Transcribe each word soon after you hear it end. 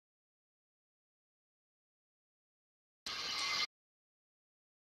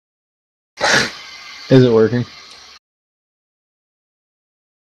Is it working?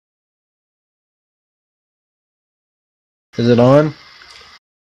 Is it on?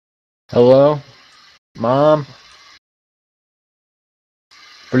 Hello? Mom?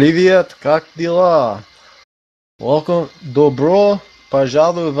 Привет, как дела? Welcome, добро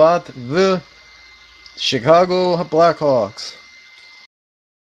пожаловать в Chicago Blackhawks.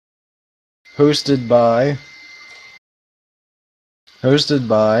 Hosted by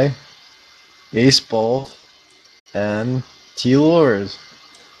acebulf and T-Lures.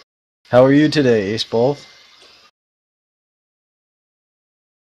 How are you today, acebulf?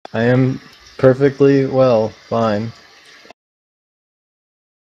 I am perfectly well, fine.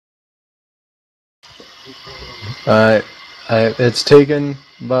 It's taken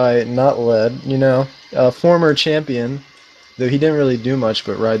by not led, you know, a former champion, though he didn't really do much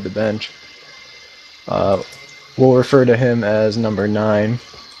but ride the bench. We'll refer to him as number 9.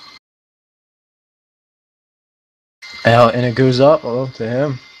 And it goes up, to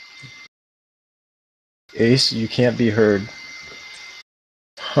him. Ace, you can't be heard.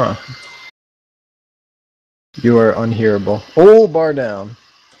 Huh. You are unhearable. Oh, bar down.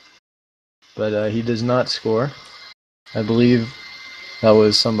 But he does not score. I believe that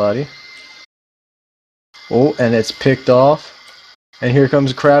was somebody. Oh, and it's picked off. And here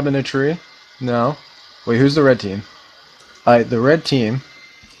comes Crab in a tree. No. Wait, who's the red team? The red team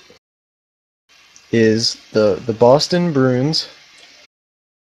is the Boston Bruins.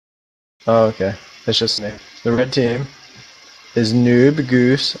 Oh, okay. That's just a name. The red team is Noob,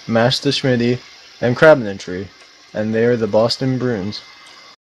 Goose, Master Schmitty, and Crab in a tree. And they're the Boston Bruins.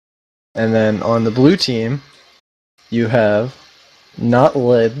 And then on the blue team, you have Not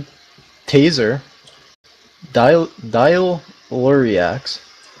Led, Taser, Dial Luriax,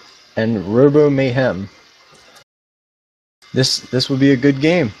 and Robo Mayhem. This would be a good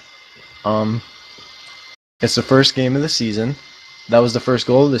game. It's the first game of the season. That was the first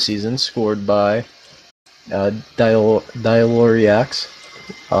goal of the season, scored by Dialoriax.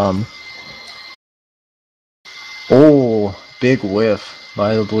 Oh, big whiff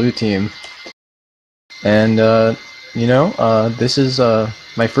by the blue team. And this is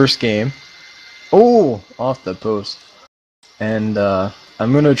my first game. Oh, off the post. And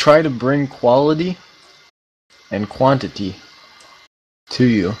I'm gonna try to bring quality and quantity to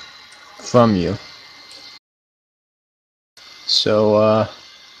you, from you. So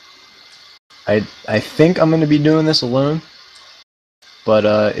I think I'm gonna be doing this alone, but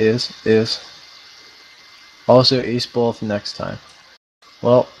is also acebulf next time.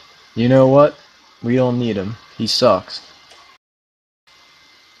 Well, you know what? We don't need him. He sucks.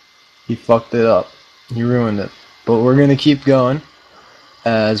 He fucked it up. He ruined it. But we're gonna keep going,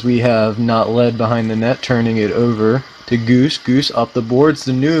 as we have Not Led behind the net, turning it over to Goose. Goose up the boards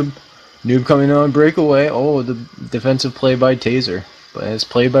to Noob. Noob coming on breakaway. Oh, the defensive play by Taser. But it's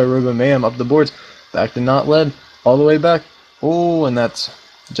played by Robo Mayhem up the boards. Back to Not Led. All the way back. Oh, and that's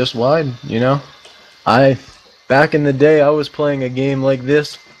just wide, you know? Back in the day, I was playing a game like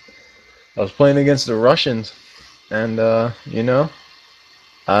this. I was playing against the Russians. And, they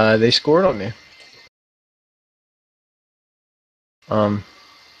scored on me. If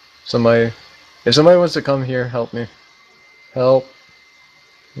somebody wants to come here, help me. Help.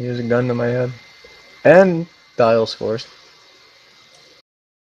 Use a gun to my head. And Dial scores.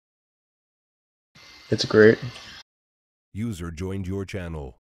 It's great. User joined your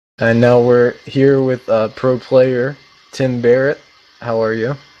channel. And now we're here with pro player Tim Barrett. How are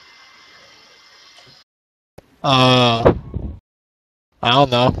you? I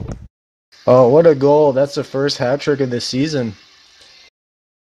don't know. Oh, what a goal. That's the first hat trick of the season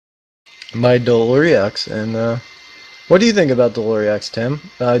by Deloriax. And what do you think about Deloriax, Tim?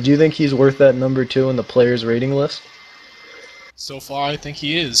 Do you think he's worth that number 2 in the players rating list? So far, I think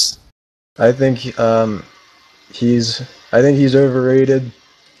he is. I think he's overrated,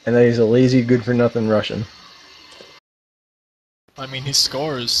 and that he's a lazy, good-for-nothing Russian. I mean, he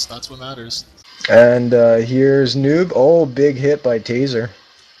scores. That's what matters. And here's Noob. Oh, big hit by Taser.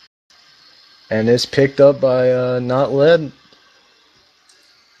 And it's picked up by Not Led.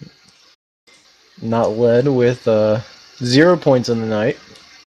 Not Led with 0 points in the night.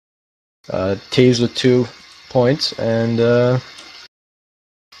 Taze with 2 points, and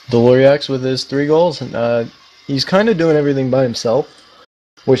Deloriax with his 3 goals. And he's kind of doing everything by himself,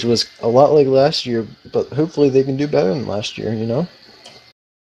 which was a lot like last year, but hopefully they can do better than last year, you know?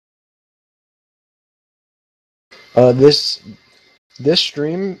 This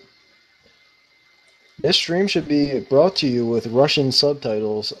stream should be brought to you with Russian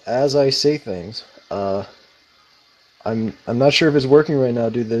subtitles as I say things. I'm not sure if it's working right now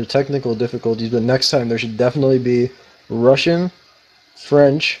due to the technical difficulties, but next time there should definitely be Russian,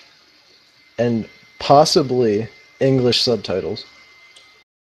 French, and possibly English subtitles.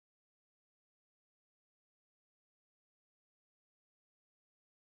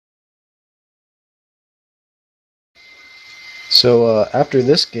 So after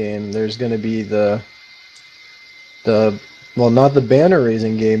this game, there's going to be the well, not the banner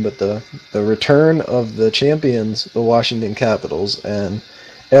raising game, but the return of the champions, the Washington Capitals, and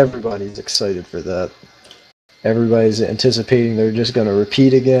everybody's excited for that. Everybody's anticipating they're just going to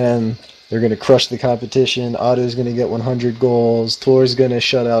repeat again. They're going to crush the competition. Otto's going to get 100 goals. Tor's going to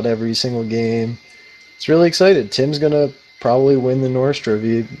shut out every single game. It's really excited. Tim's going to probably win the Norris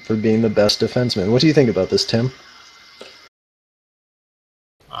Trophy for being the best defenseman. What do you think about this, Tim?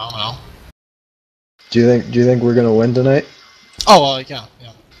 I don't know. Do you think we're going to win tonight? Oh, yeah.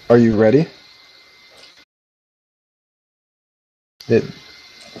 Are you ready? Are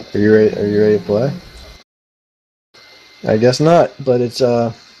you ready to play? I guess not, but it's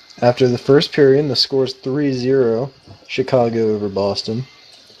after the first period, the score's 3-0, Chicago over Boston.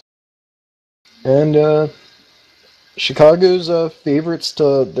 And Chicago's favorites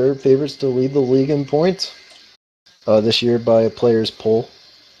to lead the league in points this year by a players' poll.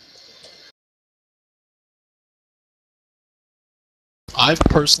 I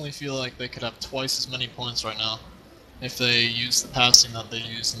personally feel like they could have twice as many points right now if they use the passing that they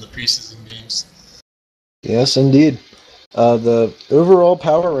used in the preseason games. Yes, indeed. The overall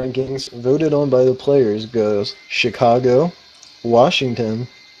power rankings voted on by the players goes Chicago, Washington,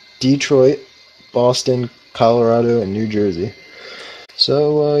 Detroit, Boston, Colorado, and New Jersey.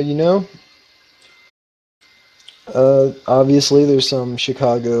 So, obviously there's some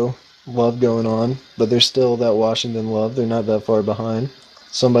Chicago love going on, but there's still that Washington love. They're not that far behind.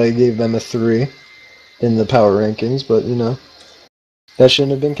 Somebody gave them a 3 in the power rankings, but, that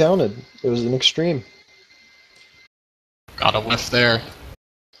shouldn't have been counted. It was an extreme. Got a whiff there.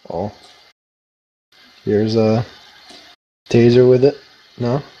 Oh. Here's a Taser with it.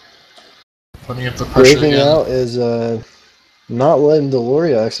 No? Putting up the pressure Breaking again. out is not letting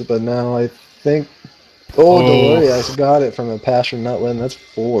Deloriax, but now I think... Oh, Deloriax got it from a pass from Nutlin. That's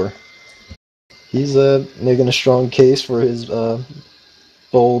 4. He's making a strong case for his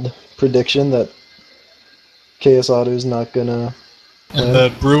bold prediction that KS Auto is not gonna win. And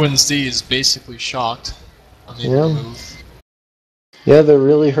the Bruins D is basically shocked on the move. Yeah, they're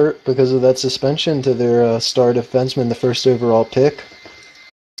really hurt because of that suspension to their star defenseman, the first overall pick.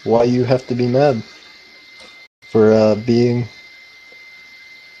 Why you have to be mad for being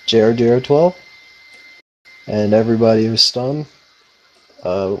JR12? And everybody was stunned.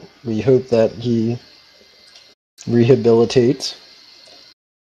 We hope that he rehabilitates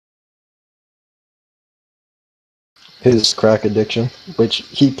his crack addiction, which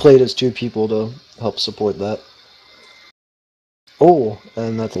he played as 2 people to help support that. Oh,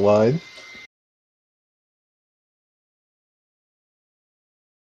 and that's wide.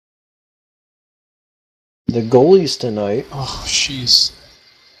 The goalies tonight. Oh, jeez.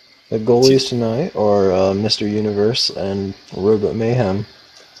 The goalies tonight are Mr. Universe and Robot Mayhem.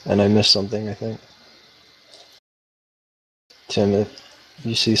 And I missed something, I think. Tim, if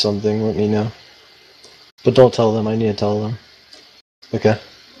you see something, let me know. But don't tell them, I need to tell them. Okay.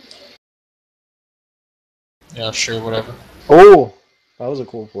 Yeah, sure, whatever. Oh! That was a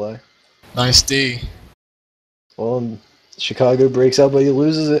cool play. Nice D. Well, Chicago breaks out, but he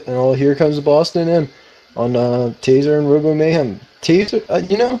loses it, and here comes Boston in on Taser and Robo Mayhem. Taser,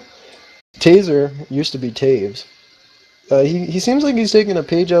 Taser used to be Taves. He seems like he's taking a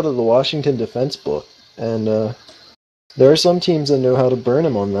page out of the Washington defense book, and there are some teams that know how to burn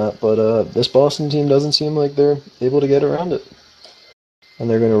him on that, but this Boston team doesn't seem like they're able to get around it. And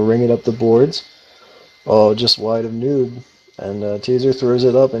they're going to ring it up the boards. Oh, just wide of Noob. And Taser throws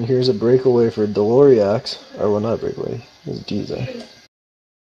it up, and here's a breakaway for Deloriax. Or, well, not a breakaway. It's Diza.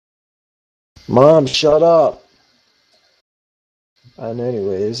 Mom, shut up! And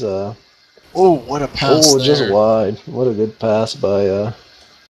anyways, oh, what a pass there. Just wide. What a good pass by, I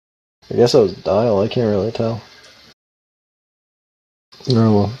guess that was Dial. I can't really tell.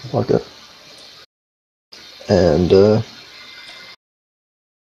 No, well, fuck it. And,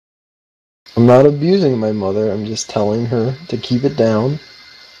 I'm not abusing my mother, I'm just telling her to keep it down.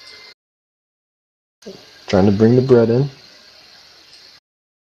 Trying to bring the bread in.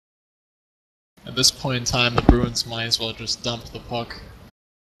 At this point in time, the Bruins might as well just dump the puck.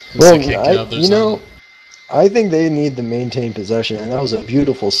 Well, I think they need to maintain possession, and that was a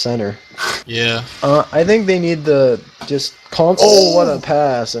beautiful center. Yeah. I think they need the just constant. Oh, what a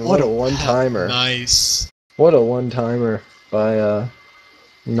pass, and what a one-timer. Nice. What a one-timer by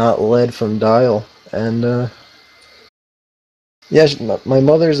not led from Dial. And yeah, my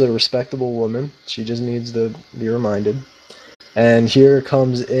mother's a respectable woman. She just needs to be reminded. And here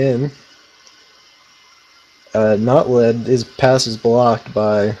comes in, not led. His pass is blocked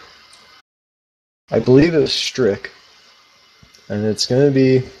by, I believe it was Strick. And it's going to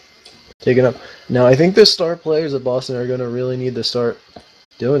be taken up. Now, I think the star players at Boston are going to really need to start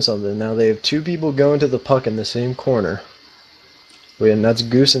doing something. Now, they have two people going to the puck in the same corner. And that's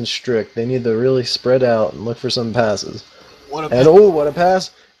Goose and Strick. They need to really spread out and look for some passes. What a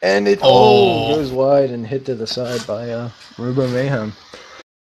pass! And it goes wide and hit to the side by Robo Mayhem.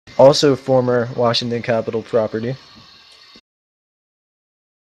 Also former Washington Capitol property.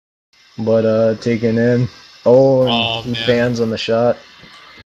 But taken in. And he fans on the shot.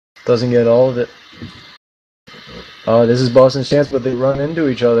 Doesn't get all of it. This is Boston's chance, but they run into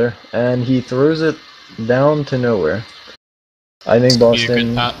each other, and he throws it down to nowhere. I think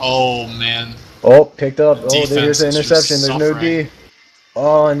Boston... Oh, man. Oh, picked up. Oh, there's an interception. There's no D.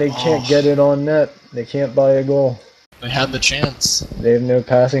 Oh, and they can't get it on net. They can't buy a goal. They had the chance. They have no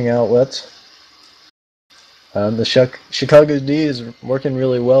passing outlets. The Chicago D is working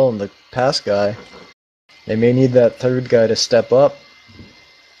really well in the pass guy. They may need that third guy to step up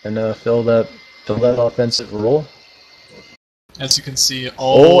and fill that offensive role. As you can see,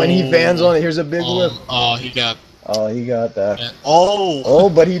 and he fans on it. Here's a big whip. He got that.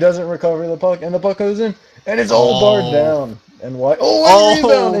 And, but he doesn't recover the puck, and the puck goes in, and it's all barred down. And why? And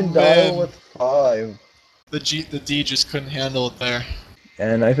rebound and Dial with 5. The D just couldn't handle it there.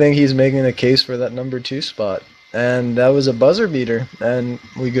 And I think he's making a case for that number 2 spot. And that was a buzzer beater. And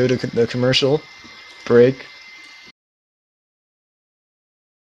we go to the commercial break.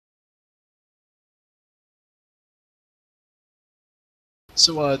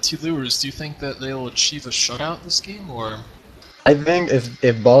 So, T-Lures, do you think that they'll achieve a shutout this game, or? I think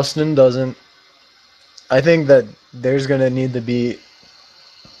if Boston doesn't, I think that there's going to need to be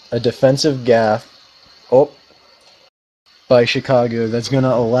a defensive gaff by Chicago that's going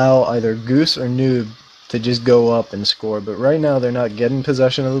to allow either Goose or Noob to just go up and score. But right now they're not getting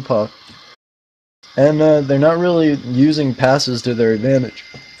possession of the puck. And they're not really using passes to their advantage.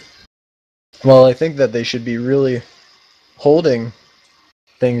 Well, I think that they should be really holding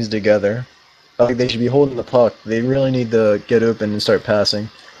things together. Like they should be holding the puck. They really need to get open and start passing.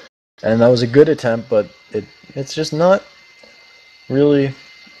 And that was a good attempt, but it's just not really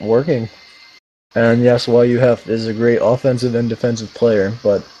working. And yes, YUF is a great offensive and defensive player,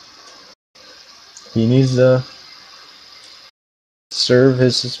 but he needs to serve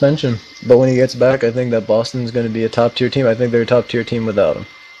his suspension. But when he gets back, I think that Boston's going to be a top-tier team. I think they're a top-tier team without him.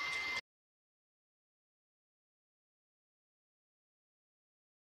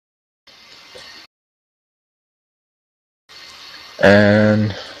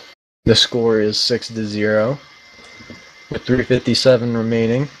 And the score is 6-0 with 3:57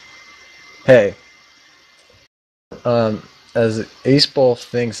 remaining. Hey, as acebulf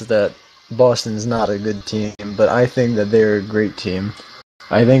thinks that Boston's not a good team, but I think that they're a great team.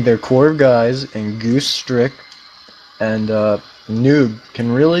 I think their core guys and Goose, Strick, and Noob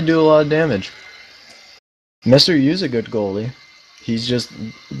can really do a lot of damage. Mr. U's a good goalie.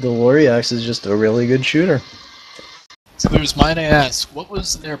 The Loriax is just a really good shooter. So there's might I ask, what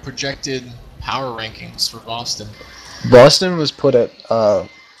was their projected power rankings for Boston? Boston was put at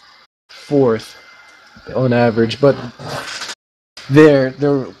 4th on average, but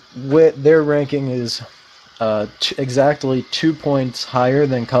their ranking is exactly 2 points higher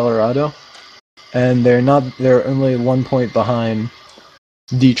than Colorado, and they're only 1 point behind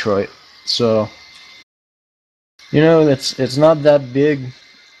Detroit. So it's not that big.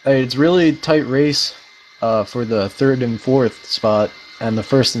 It's really tight race for the 3rd and 4th spot and the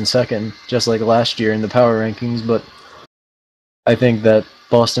 1st and 2nd, just like last year in the power rankings, but I think that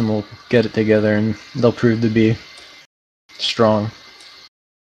Boston will get it together and they'll prove to be strong.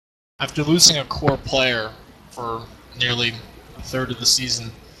 After losing a core player for nearly a third of the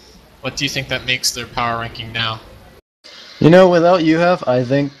season, what do you think that makes their power ranking now? Without UHF, I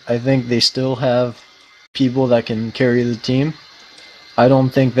think they still have people that can carry the team. I don't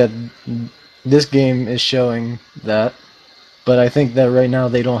think that this game is showing that, but I think that right now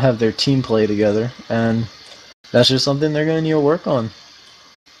they don't have their team play together, and that's just something they're going to need to work on.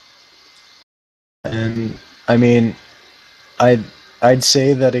 And I mean, I'd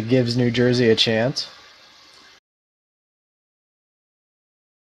say that it gives New Jersey a chance.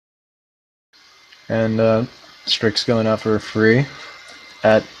 And Strick's going out for a free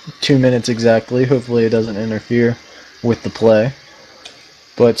at 2 minutes exactly. Hopefully it doesn't interfere with the play.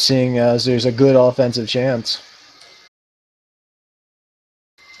 But seeing as there's a good offensive chance,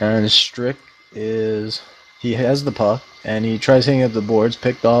 and Strick he has the puck, and he tries hitting up the boards,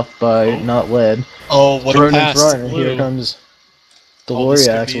 picked off by not led. Oh, what Thrown a in pass front, to and here Blue. comes Oh, this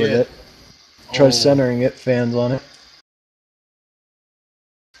could Deloriax be with it. Tries Oh. centering it, fans on it.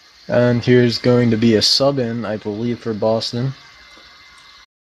 And here's going to be a sub in, I believe, for Boston.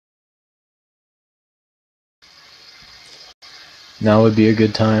 Now would be a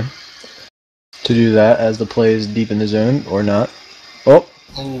good time to do that as the play is deep in the zone, or not. Oh,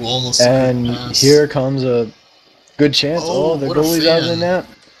 Almost and a good pass. here comes a good chance. Oh, The what a goalie's out of the fan. net.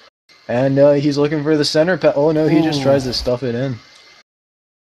 And he's looking for the center pass. Oh no, he just tries to stuff it in.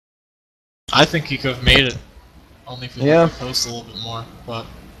 I think he could have made it. Only if he Yeah. let the post a little bit more. But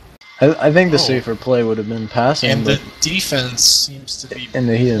I think the safer play would have been passing. and the defense seems to be in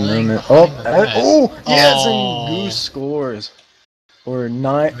the heat of the playing moment. behind the net. Yes, Oh. and Goose scores. Or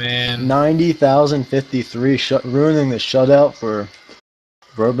 90,053, ruining the shutout for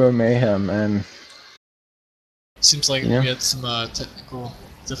Robo Mayhem. And seems like we had some technical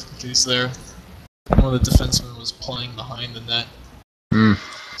difficulties there. One of the defensemen was playing behind the net.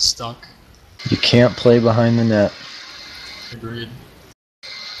 Stuck. You can't play behind the net. Agreed.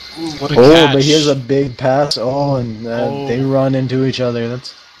 Ooh, what a catch. But here's a big pass. And they run into each other.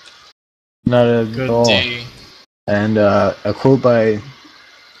 That's not a good goal. D. And a quote by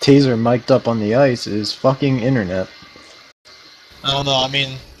Taser mic'd up on the ice is fucking internet. I don't know. I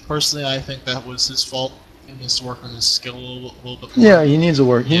mean, personally, I think that was his fault. He needs to work on his skill a little bit more. Yeah, he needs to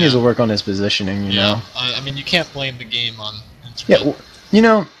work. He needs to work on his positioning. You know. I mean, you can't blame the game on internet. Yeah, you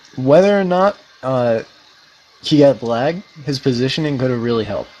know, whether or not he got blagged, his positioning could have really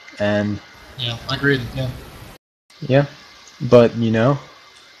helped. And yeah, agreed. Yeah. Yeah, but you know,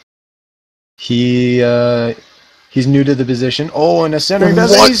 he's new to the position. And a centering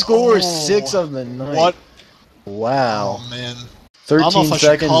pass, and he scores 6 of the night. What? Wow. Oh man. 13 I don't know if I should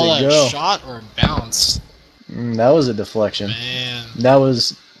seconds call to that go. a shot or a bounce. That was a deflection. Man. That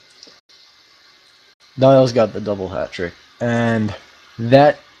was got the double hat trick. And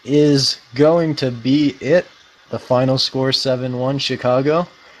that is going to be it. The final score 7-1 Chicago.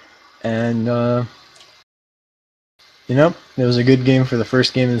 And you know, it was a good game for the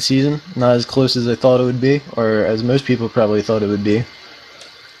first game of the season. Not as close as I thought it would be, or as most people probably thought it would be.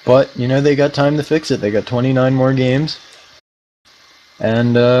 But, you know, they got time to fix it. They got 29 more games.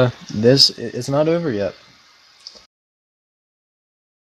 And it's not over yet.